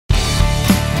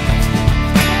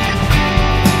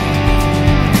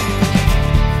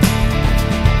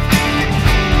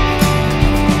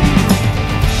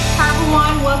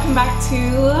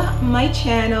on my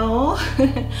channel.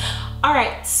 All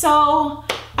right, so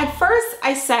at first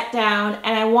I sat down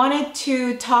and I wanted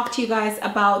to talk to you guys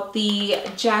about the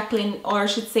Jaclyn, or I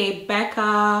should say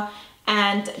Becca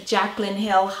and Jaclyn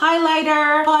Hill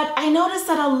highlighter, but I noticed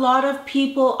that a lot of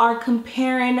people are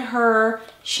comparing her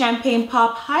Champagne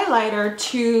Pop highlighter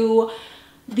to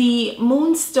the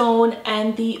Moonstone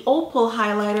and the Opal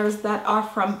highlighters that are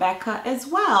from Becca as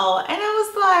well. And I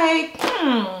was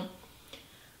like,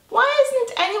 why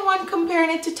isn't anyone comparing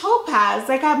it to Topaz?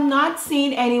 Like, I've not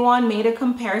seen anyone made a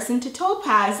comparison to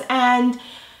Topaz. And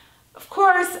of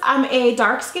course, I'm a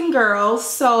dark-skinned girl,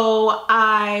 so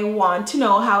I want to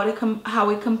know how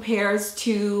it compares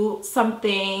to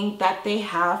something that they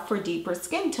have for deeper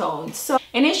skin tones. So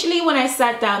initially when I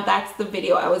sat down, that's the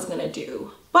video I was gonna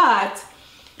do. But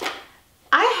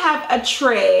I have a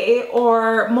tray,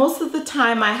 or most of the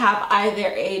time I have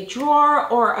either a drawer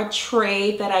or a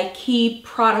tray that I keep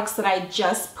products that I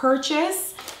just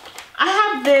purchased. I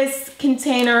have this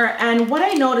container, and what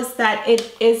I noticed that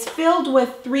it is filled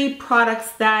with 3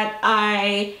 products that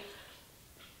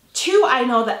two I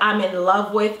know that I'm in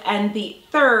love with, and the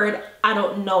third I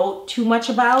don't know too much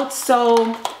about.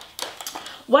 So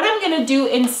what I'm gonna do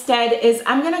instead is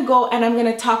I'm gonna go and I'm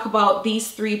gonna talk about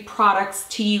these 3 products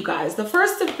to you guys. The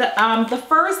first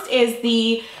is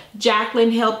the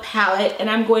Jaclyn Hill palette, and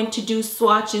I'm going to do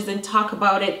swatches and talk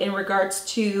about it in regards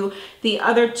to the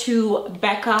other 2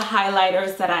 Becca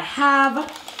highlighters that I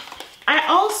have. I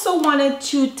also wanted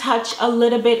to touch a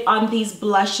little bit on these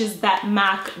blushes that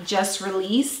MAC just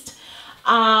released.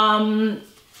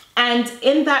 And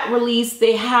in that release,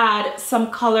 they had some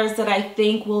colors that I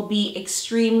think will be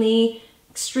extremely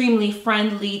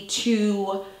friendly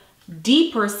to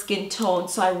deeper skin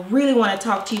tones. So I really want to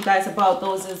talk to you guys about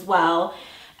those as well.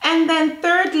 And then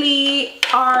thirdly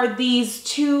are these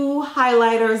 2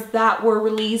 highlighters that were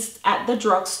released at the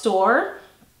drugstore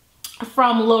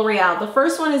from L'Oreal. The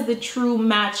first one is the True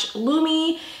Match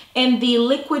Lumi in the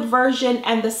liquid version,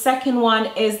 and the second one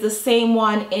is the same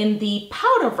one in the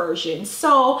powder version.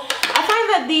 So I find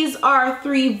that these are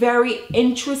 3 very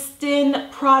interesting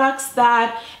products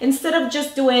that instead of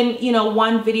just doing, you know,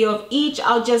 one video of each,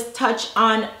 I'll just touch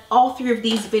on all 3 of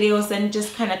these videos and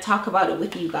just kind of talk about it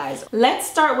with you guys. Let's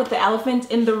start with the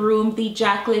elephant in the room, the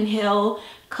Jaclyn Hill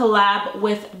collab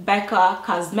with Becca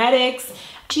Cosmetics.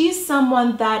 She's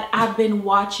someone that I've been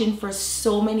watching for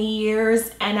so many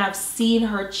years, and I've seen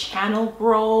her channel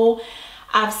grow.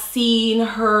 I've seen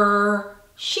her,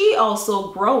 she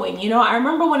also growing. You know, I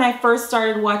remember when I first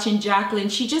started watching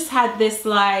Jaclyn, she just had this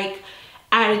like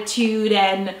attitude,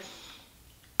 and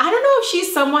I don't know if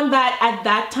she's someone that at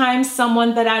that time,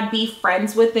 someone that I'd be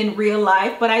friends with in real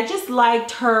life, but I just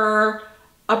liked her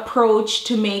approach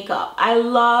to makeup. I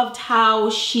loved how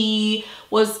she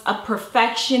was a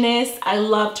perfectionist. I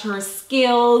loved her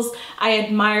skills. I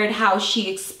admired how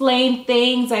she explained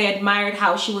things. I admired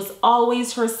how she was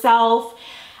always herself.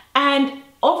 And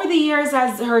over the years,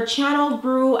 as her channel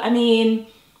grew, I mean,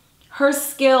 her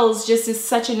skills just is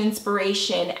such an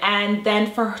inspiration. And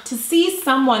then to see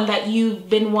someone that you've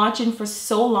been watching for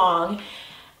so long,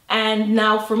 and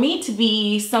now for me to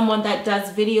be someone that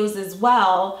does videos as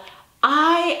well,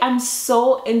 I am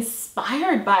so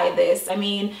inspired by this. I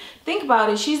mean, think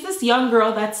about it. She's this young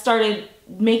girl that started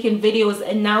making videos,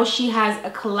 and now she has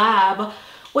a collab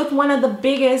with one of the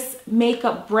biggest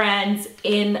makeup brands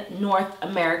in North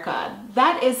America.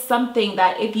 That is something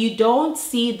that if you don't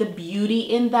see the beauty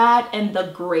in that and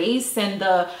the grace and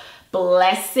the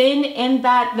blessing in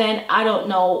that, then I don't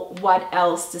know what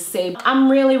else to say.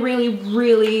 I'm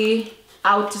really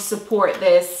out to support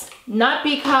this. Not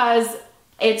because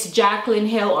it's Jaclyn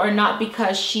Hill or not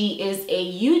because she is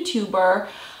a YouTuber,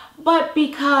 but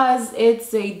because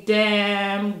it's a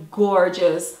damn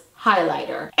gorgeous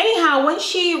highlighter. Anyhow, when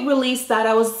she released that,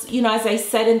 I was, you know, as I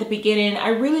said in the beginning, I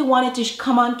really wanted to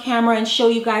come on camera and show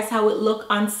you guys how it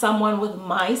looked on someone with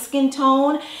my skin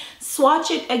tone. Swatch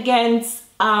it against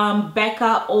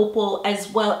Becca, Opal,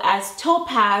 as well as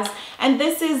Topaz. And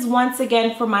this is once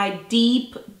again for my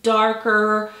deep,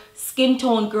 darker skin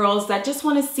tone girls that just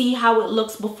want to see how it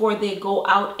looks before they go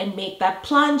out and make that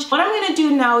plunge. What I'm going to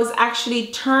do now is actually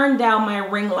turn down my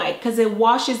ring light because it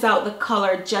washes out the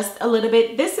color just a little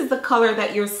bit. This is the color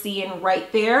that you're seeing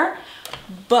right there.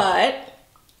 But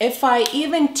if I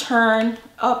even turn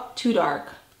up, too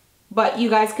dark, but you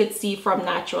guys could see from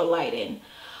natural lighting.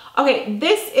 Okay,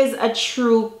 this is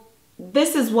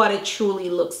what it truly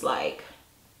looks like.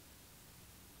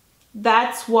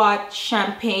 That's what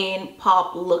Champagne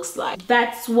Pop looks like.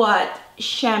 That's what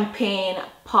Champagne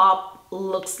Pop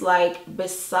looks like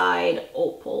beside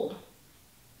Opal.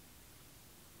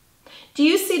 Do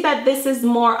you see that this is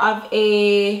more of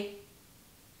a,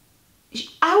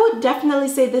 I would definitely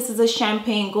say this is a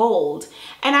champagne gold.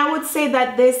 And I would say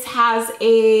that this has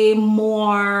a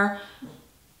more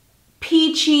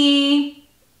peachy,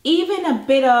 even a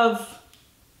bit of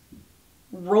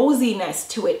rosiness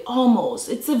to it almost.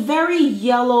 It's a very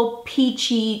yellow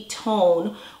peachy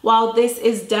tone, while this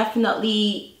is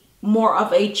definitely more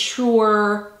of a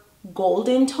truer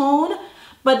golden tone.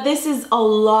 But this is a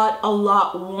lot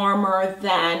warmer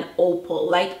than opal,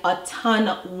 like a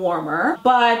ton warmer.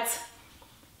 But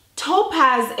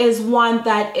topaz is one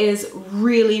that is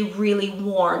really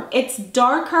warm. It's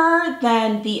darker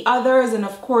than the others, and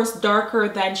of course darker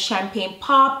than champagne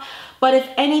pop. But if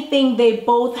anything, they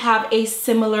both have a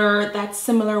similar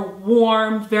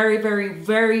warm,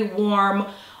 very warm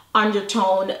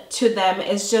undertone to them.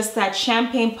 It's just that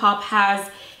champagne pop has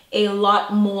a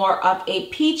lot more of a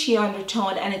peachy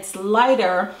undertone and it's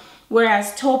lighter,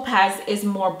 whereas topaz is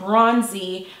more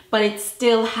bronzy, but it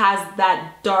still has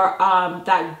that dark,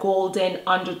 that golden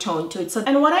undertone to it. So,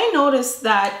 and what I noticed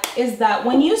that is that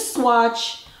when you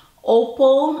swatch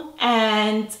opal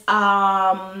and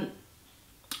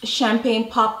champagne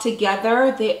pop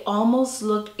together, they almost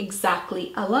look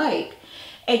exactly alike,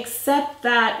 except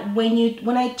that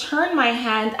when I turn my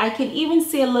hand, I can even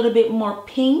see a little bit more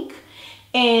pink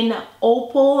in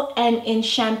opal, and in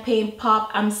champagne pop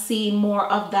I'm seeing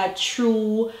more of that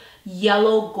true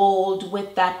yellow gold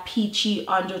with that peachy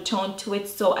undertone to it.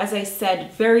 So as I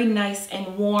said, very nice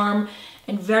and warm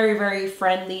and very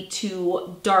friendly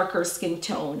to darker skin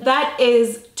tone. That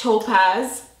is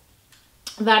topaz,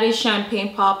 that is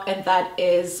champagne pop, and that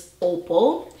is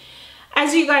opal.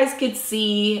 As you guys could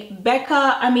see,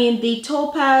 the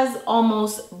topaz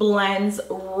almost blends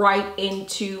right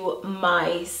into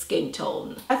my skin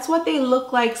tone. That's what they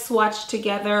look like swatched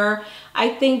together. I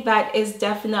think that is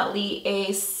definitely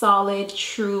a solid,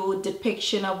 true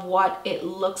depiction of what it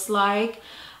looks like.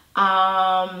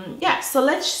 Yeah, so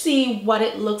let's see what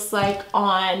it looks like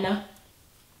on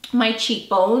my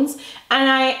cheekbones. And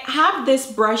I have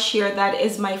this brush here that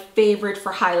is my favorite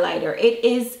for highlighter. It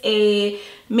is a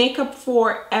Makeup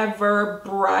Forever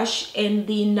brush in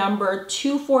the number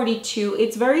 242.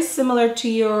 It's very similar to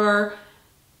your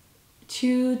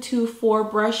 224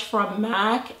 brush from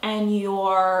MAC and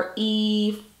your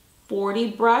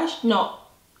E40 brush. No,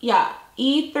 yeah,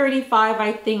 E35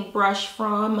 I think brush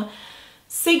from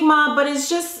Sigma, but it's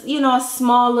just, you know, a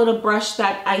small little brush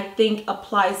that I think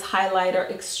applies highlighter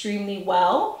extremely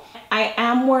well. I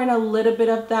am wearing a little bit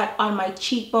of that on my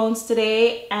cheekbones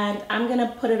today, and I'm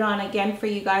gonna put it on again for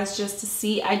you guys just to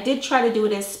see. I did try to do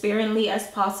it as sparingly as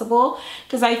possible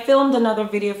because I filmed another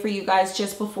video for you guys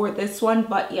just before this one,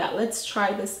 but yeah, let's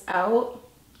try this out.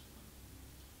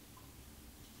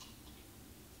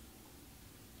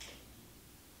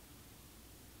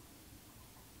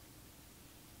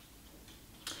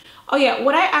 Oh yeah,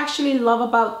 what I actually love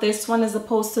about this one as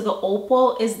opposed to the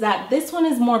opal is that this one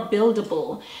is more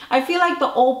buildable. I feel like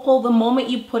the opal, the moment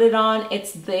you put it on,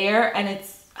 it's there and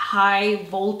it's high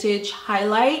voltage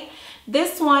highlight.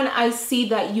 This one, I see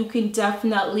that you can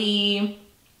definitely,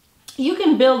 you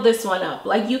can build this one up.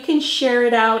 Like you can share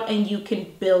it out and you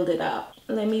can build it up.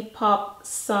 Let me pop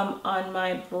some on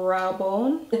my brow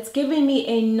bone. It's giving me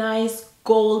a nice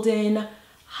golden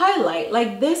highlight.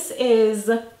 Like this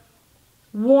is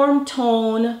warm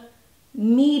tone,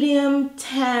 medium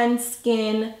tan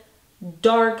skin,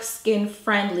 dark skin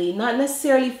friendly. Not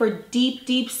necessarily for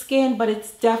deep skin, but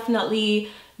it's definitely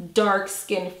dark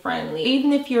skin friendly.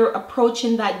 Even if you're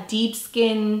approaching that deep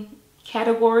skin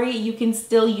category, you can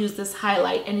still use this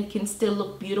highlight and it can still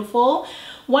look beautiful.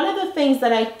 One of the things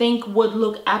that I think would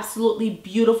look absolutely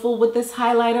beautiful with this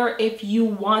highlighter, if you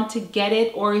want to get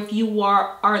it or if you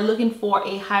are looking for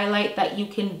a highlight that you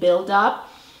can build up,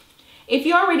 if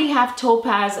you already have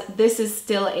topaz, this is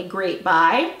still a great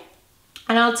buy.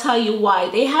 And I'll tell you why.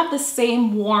 They have the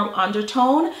same warm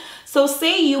undertone. So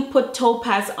say you put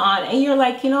topaz on and you're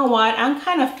like, you know what? I'm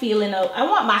kind of feeling, I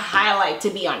want my highlight to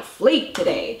be on fleek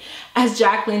today. As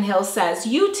Jaclyn Hill says,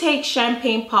 you take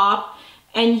champagne pop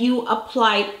and you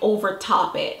apply it over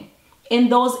top it in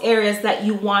those areas that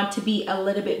you want to be a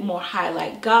little bit more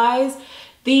highlight. Guys,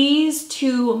 these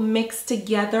two mixed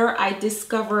together, I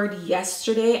discovered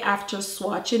yesterday after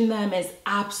swatching them, is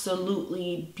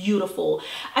absolutely beautiful.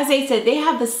 As I said, they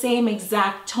have the same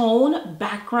exact tone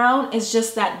background. It's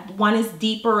just that one is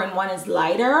deeper and one is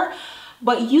lighter.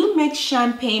 But you mix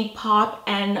champagne pop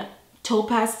and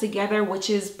topaz together, which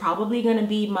is probably going to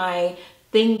be my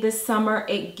thing this summer.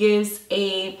 It gives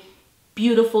a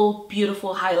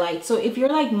beautiful highlight. So if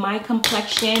you're like my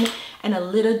complexion and a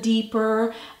little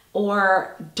deeper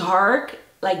or dark,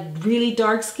 like really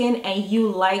dark skin and you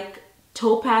like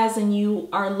topaz and you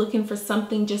are looking for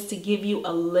something just to give you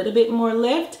a little bit more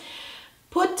lift,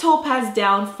 put topaz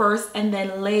down first and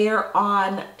then layer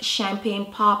on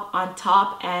champagne pop on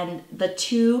top, and the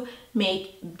two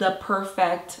make the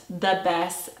perfect, the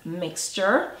best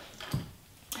mixture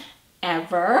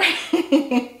ever.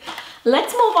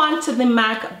 Let's move on to the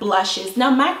MAC blushes.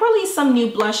 Now MAC released some new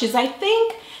blushes. I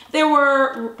think I'm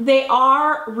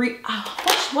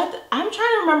trying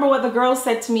to remember what the girl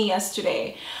said to me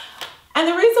yesterday. And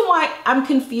the reason why I'm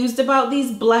confused about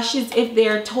these blushes, if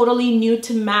they're totally new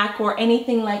to MAC or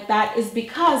anything like that, is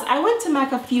because I went to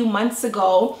MAC a few months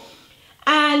ago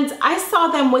and I saw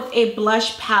them with a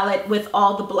blush palette with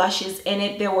all the blushes in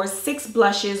it. There were 6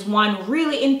 blushes, one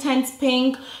really intense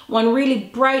pink, one really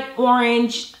bright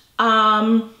orange,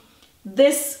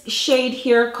 this shade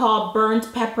here called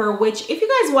Burnt Pepper, which if you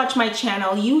guys watch my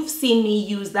channel, you've seen me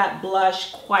use that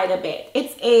blush quite a bit.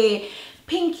 It's a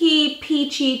pinky,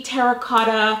 peachy,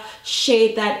 terracotta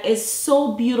shade that is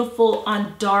so beautiful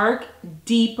on dark,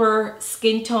 deeper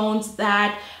skin tones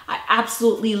that I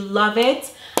absolutely love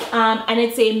it. And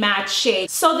it's a matte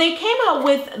shade. So they came out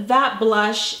with that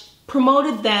blush,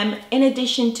 promoted them in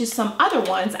addition to some other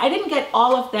ones. I didn't get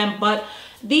all of them, but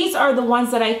these are the ones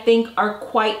that I think are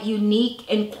quite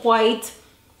unique and quite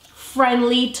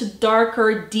friendly to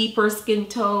darker, deeper skin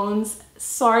tones.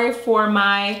 Sorry for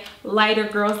my lighter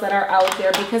girls that are out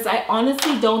there, because I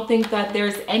honestly don't think that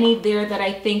there's any there that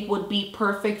I think would be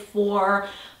perfect for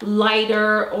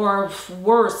lighter or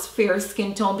worse fair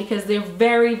skin tone, because they're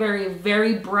very, very,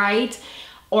 very bright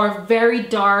or very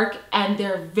dark and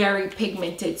they're very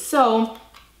pigmented. So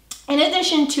in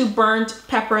addition to Burnt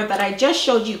Pepper that I just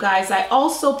showed you guys, I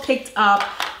also picked up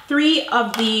 3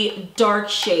 of the dark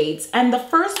shades. And the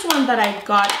first one that I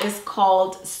got is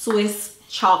called Swiss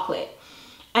Chocolate.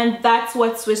 And that's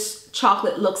what Swiss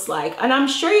Chocolate looks like. And I'm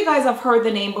sure you guys have heard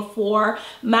the name before.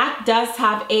 MAC does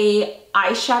have a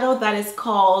eyeshadow that is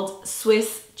called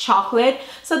Swiss Chocolate.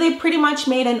 So they pretty much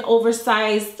made an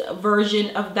oversized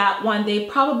version of that one. They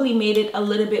probably made it a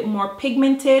little bit more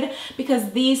pigmented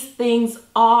because these things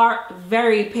are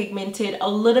very pigmented. A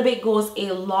little bit goes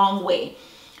a long way.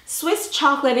 Swiss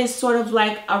Chocolate is sort of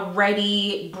like a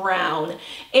reddy brown.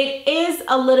 It is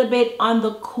a little bit on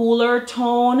the cooler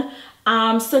tone.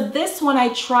 So this one, I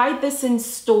tried this in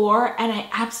store and I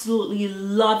absolutely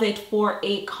love it for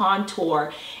a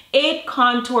contour. It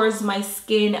contours my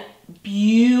skin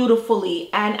beautifully,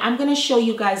 and I'm going to show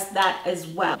you guys that as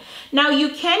well. Now you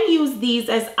can use these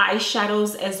as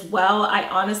eyeshadows as well. I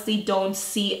honestly don't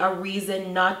see a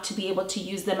reason not to be able to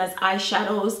use them as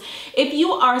eyeshadows. If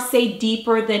you are, say,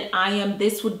 deeper than I am,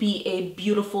 this would be a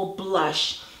beautiful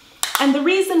blush. And the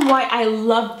reason why I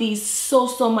love these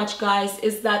so much, guys,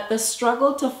 is that the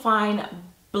struggle to find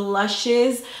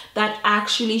blushes that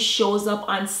actually shows up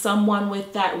on someone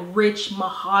with that rich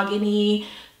mahogany,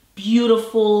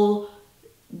 beautiful,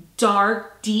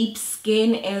 dark, deep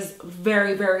skin is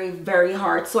very, very, very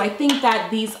hard. So I think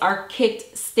that these are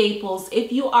kit staples.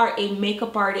 If you are a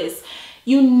makeup artist,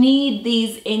 you need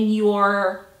these in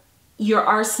your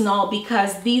arsenal,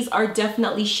 because these are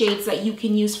definitely shades that you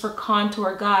can use for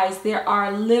contour, guys. There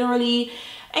are literally,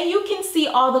 and you can see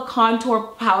all the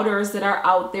contour powders that are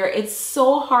out there. It's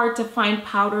so hard to find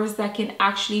powders that can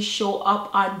actually show up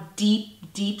on deep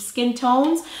skin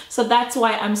tones. So that's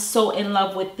why I'm so in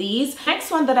love with these.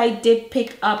 Next one that I did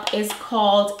pick up is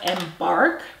called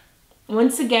Embark.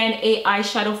 Once again, a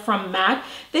eyeshadow from MAC.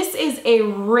 This is a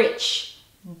rich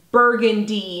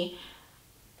burgundy,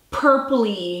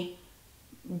 purpley,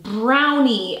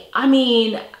 brownie. I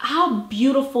mean, how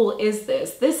beautiful is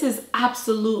this? This is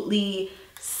absolutely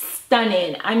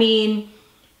stunning. I mean,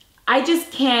 I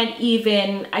just can't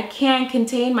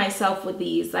contain myself with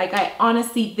these. Like, I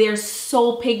honestly, they're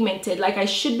so pigmented. Like, I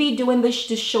should be doing this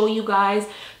to show you guys.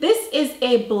 This is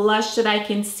a blush that I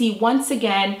can see. Once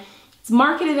again, it's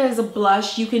marketed as a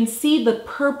blush. You can see the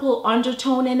purple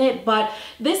undertone in it, but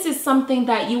this is something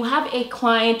that you have a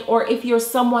client, or if you're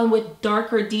someone with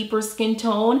darker, deeper skin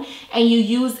tone and you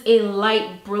use a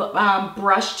light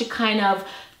brush to kind of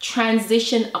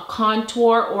transition a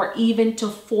contour or even to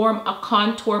form a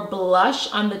contour blush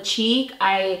on the cheek,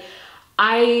 I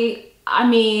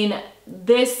mean,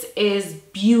 this is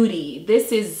beauty.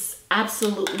 This is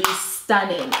absolutely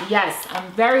stunning. Yes,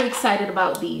 I'm very excited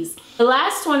about these. The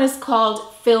last one is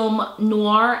called Film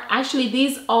Noir. Actually,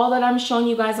 these all that I'm showing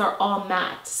you guys are all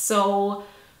matte. So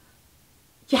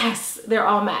yes, they're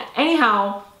all matte.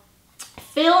 Anyhow,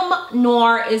 Film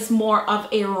Noir is more of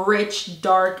a rich,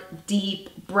 dark, deep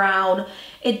brown.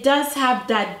 It does have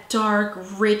that dark,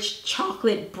 rich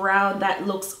chocolate brown that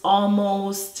looks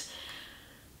almost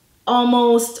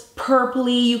almost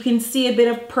purpley. You can see a bit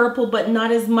of purple, but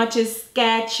not as much as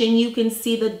Sketch, and you can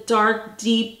see the dark,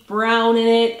 deep brown in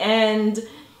it. And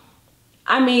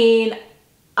I mean,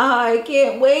 I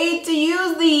can't wait to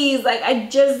use these. Like, I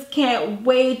just can't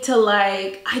wait to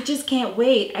I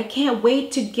can't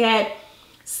wait to get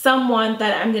someone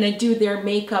that I'm gonna do their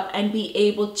makeup and be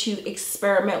able to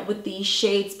experiment with these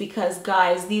shades, because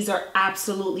guys, these are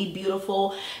absolutely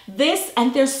beautiful.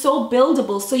 And they're so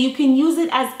buildable, so you can use it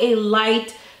as a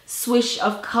light swish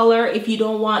of color if you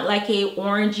don't want like a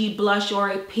orangey blush or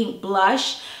a pink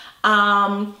blush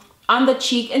on the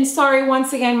cheek. And sorry,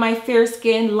 once again, my fair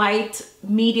skin, light,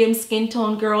 medium skin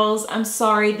tone girls, I'm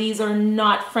sorry, these are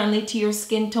not friendly to your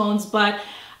skin tones, but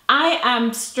I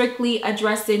am strictly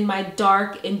addressing my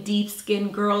dark and deep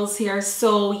skin girls here.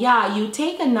 So yeah, you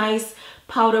take a nice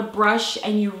powder brush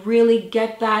and you really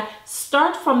get that.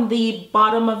 Start from the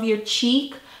bottom of your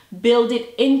cheek, build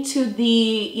it into the,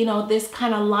 you know, this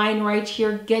kind of line right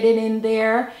here, get it in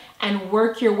there and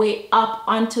work your way up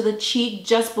onto the cheek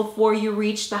just before you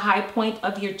reach the high point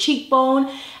of your cheekbone,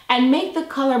 and make the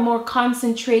color more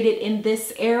concentrated in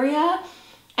this area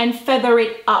and feather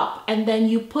it up, and then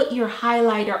you put your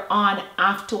highlighter on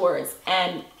afterwards.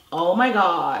 And oh my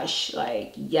gosh,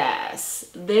 like, yes,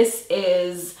 this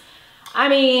is, I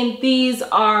mean, these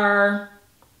are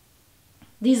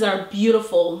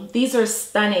beautiful. These are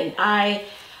stunning. I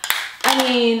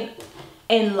mean,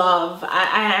 in love.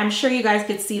 I'm sure you guys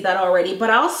could see that already, but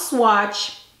I'll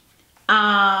swatch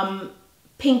burnt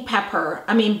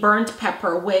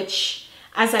pepper, which,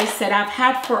 as I said, I've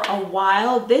had for a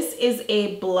while. This is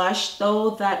a blush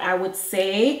though that I would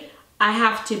say I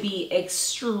have to be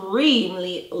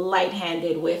extremely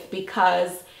light-handed with,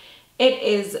 because it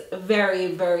is very,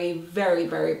 very, very,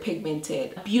 very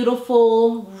pigmented.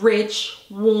 Beautiful, rich,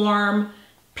 warm,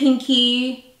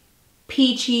 pinky,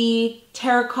 peachy,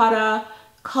 terracotta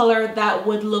color that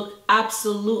would look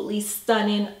absolutely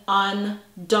stunning on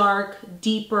dark,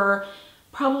 deeper.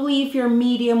 Probably if you're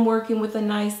medium working with a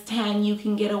nice tan, you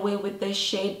can get away with this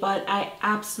shade, but I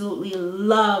absolutely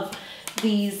love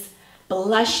these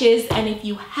blushes. And if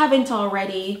you haven't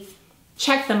already,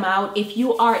 check them out. If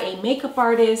you are a makeup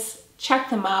artist,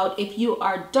 check them out. If you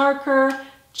are darker,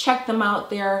 check them out.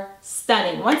 They're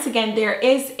stunning. Once again, there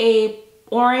is a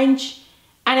orange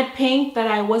and a pink that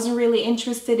I wasn't really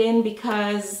interested in,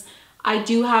 because I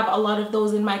do have a lot of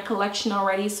those in my collection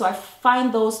already. So I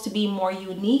find those to be more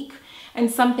unique and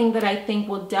something that I think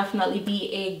will definitely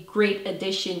be a great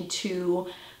addition to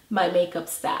my makeup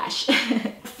stash.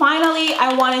 Finally,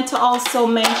 I wanted to also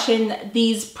mention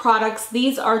these products.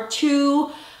 These are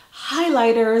two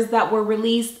highlighters that were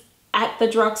released at the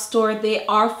drugstore. They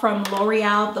are from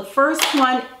L'Oreal. The first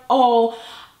one,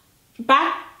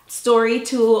 backstory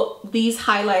to these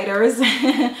highlighters.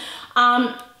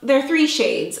 They're 3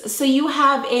 shades. So you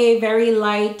have a very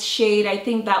light shade. I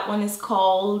think that one is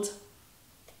called,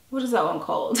 what is that one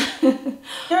called?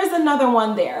 There's another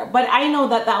one there, but I know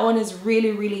that that one is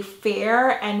really, really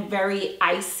fair and very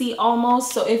icy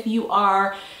almost. So if you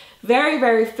are very,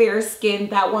 very fair skin,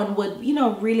 that one would, you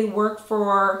know, really work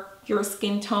for your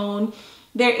skin tone.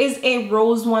 There is a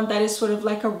rose one that is sort of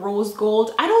like a rose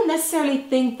gold. I don't necessarily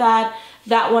think that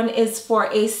that one is for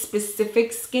a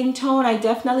specific skin tone. I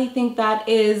definitely think that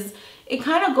is, it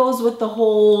kind of goes with the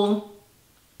whole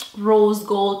rose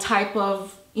gold type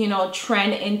of, you know,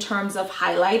 trend in terms of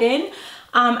highlighting.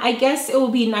 I guess it will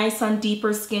be nice on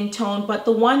deeper skin tone, but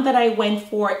the one that I went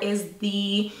for is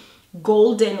the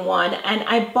golden one, and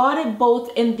I bought it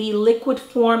both in the liquid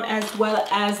form as well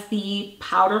as the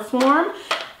powder form.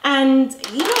 And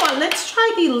you know what, let's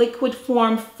try the liquid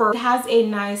form first. It has a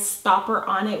nice stopper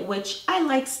on it, which I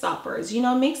like stoppers, you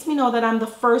know, makes me know that I'm the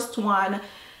first one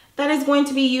that is going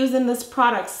to be using this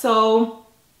product. So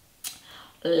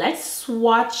let's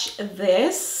swatch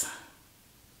this.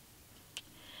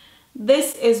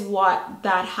 This is what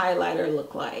that highlighter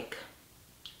looked like.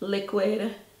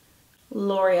 Liquid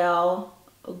L'Oreal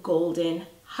golden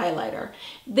highlighter.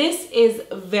 This is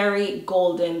very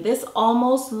golden. This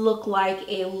almost looked like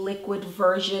a liquid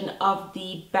version of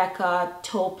the Becca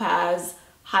Topaz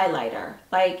highlighter.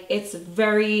 Like, it's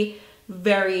very,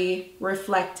 very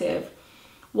reflective.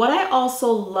 What I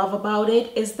also love about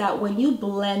it is that when you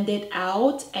blend it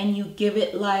out and you give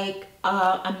it like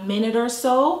a minute or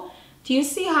so, do you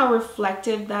see how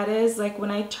reflective that is? Like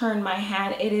when I turn my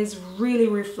hand, it is really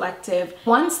reflective.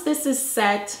 Once this is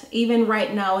set, even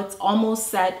right now, it's almost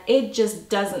set, it just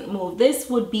doesn't move. This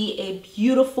would be a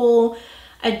beautiful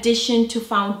addition to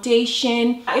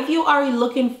foundation. If you are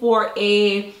looking for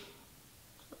a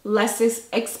less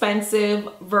expensive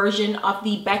version of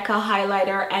the Becca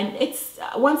highlighter, and it's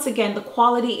once again, the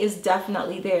quality is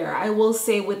definitely there. I will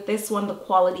say with this one, the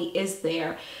quality is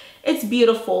there. It's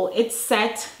beautiful. It's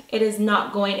set. It is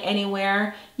not going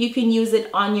anywhere. You can use it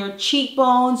on your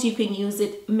cheekbones. You can use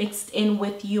it mixed in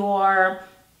with your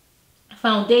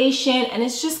foundation, and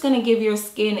it's just going to give your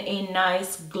skin a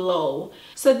nice glow.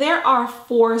 So there are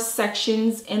 4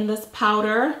 sections in this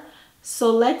powder.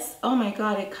 So let's, oh my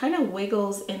god, it kind of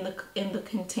wiggles in the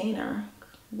container.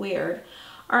 Weird.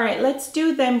 All right, let's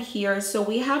do them here. So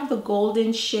we have the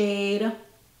golden shade.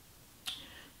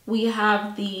 We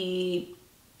have the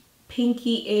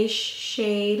pinky-ish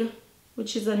shade,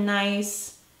 which is a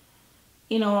nice,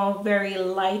 you know, very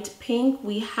light pink.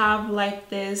 We have like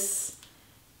this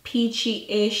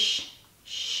peachy-ish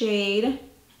shade.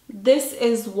 This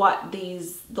is what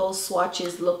those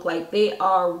swatches look like. They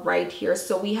are right here.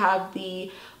 So we have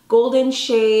the golden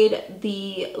shade,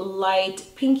 the light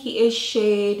pinky-ish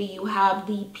shade, you have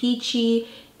the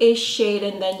peachy-ish shade,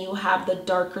 and then you have the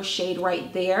darker shade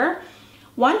right there.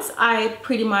 Once I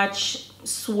pretty much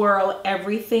swirl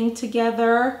everything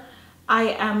together, I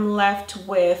am left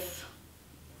with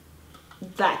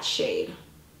that shade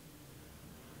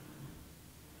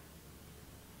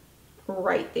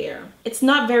right there. It's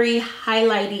not very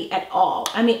highlighty at all.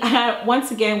 I mean, once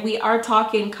again, we are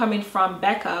talking coming from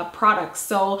Becca products,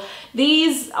 so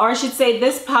these, or I should say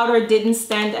this powder didn't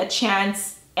stand a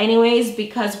chance anyways,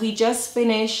 because we just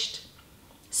finished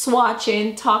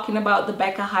swatching, talking about the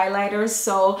Becca highlighters.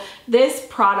 So this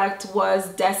product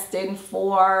was destined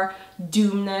for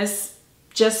doomness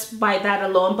just by that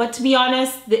alone. But to be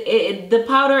honest, the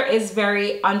powder is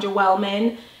very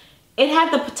underwhelming. It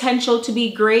had the potential to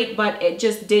be great, but it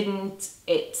just didn't.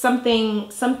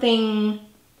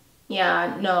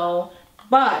 Yeah, no.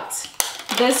 But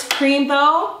this cream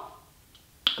though,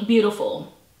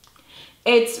 beautiful.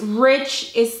 It's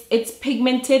rich, it's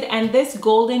pigmented, and this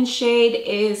golden shade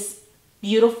is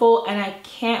beautiful, and I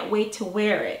can't wait to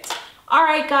wear it. All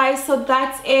right guys, so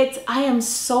that's it. I am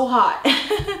so hot.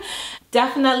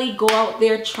 Definitely go out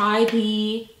there, try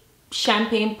the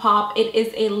Champagne Pop. It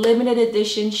is a limited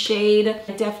edition shade.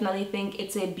 I definitely think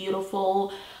it's a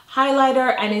beautiful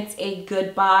highlighter, and it's a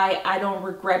good buy. I don't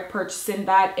regret purchasing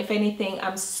that. If anything,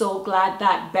 I'm so glad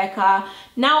that Becca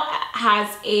now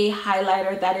has a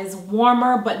highlighter that is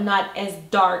warmer but not as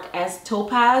dark as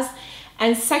Topaz.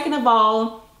 And second of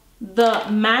all, the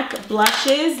MAC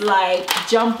blushes, like,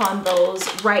 jump on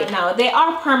those right now. They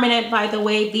are permanent, by the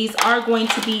way. These are going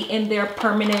to be in their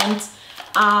permanent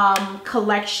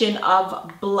collection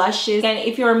of blushes. And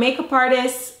if you're a makeup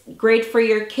artist, great for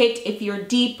your kit. If you're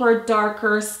deeper,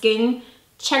 darker skin,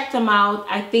 check them out.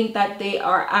 I think that they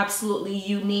are absolutely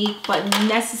unique but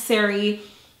necessary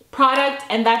product,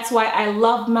 and that's why I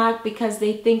love MAC, because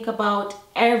they think about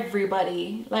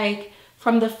everybody, like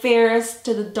from the fairest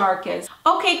to the darkest.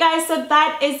 Okay guys, so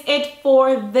that is it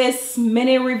for this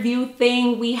mini review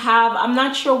thing we have. I'm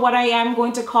not sure what I am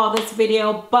going to call this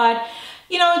video, but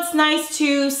you know, it's nice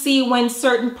to see when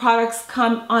certain products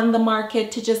come on the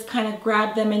market, to just kind of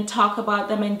grab them and talk about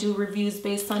them and do reviews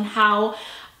based on how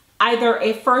either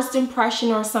a first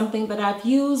impression or something that I've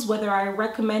used, whether I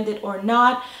recommend it or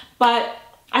not. But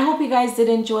I hope you guys did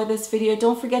enjoy this video.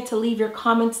 Don't forget to leave your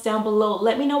comments down below.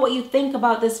 Let me know what you think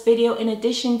about this video, in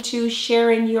addition to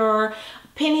sharing your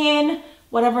opinion,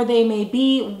 whatever they may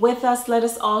be, with us. Let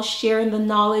us all share in the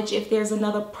knowledge. If there's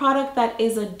another product that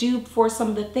is a dupe for some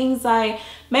of the things I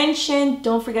mentioned,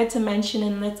 don't forget to mention,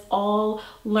 and let's all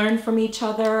learn from each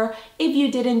other. If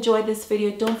you did enjoy this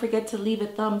video, don't forget to leave a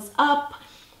thumbs up,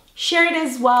 share it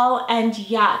as well, and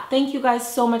yeah, thank you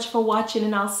guys so much for watching,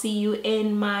 and I'll see you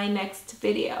in my next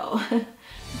video.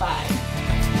 Bye.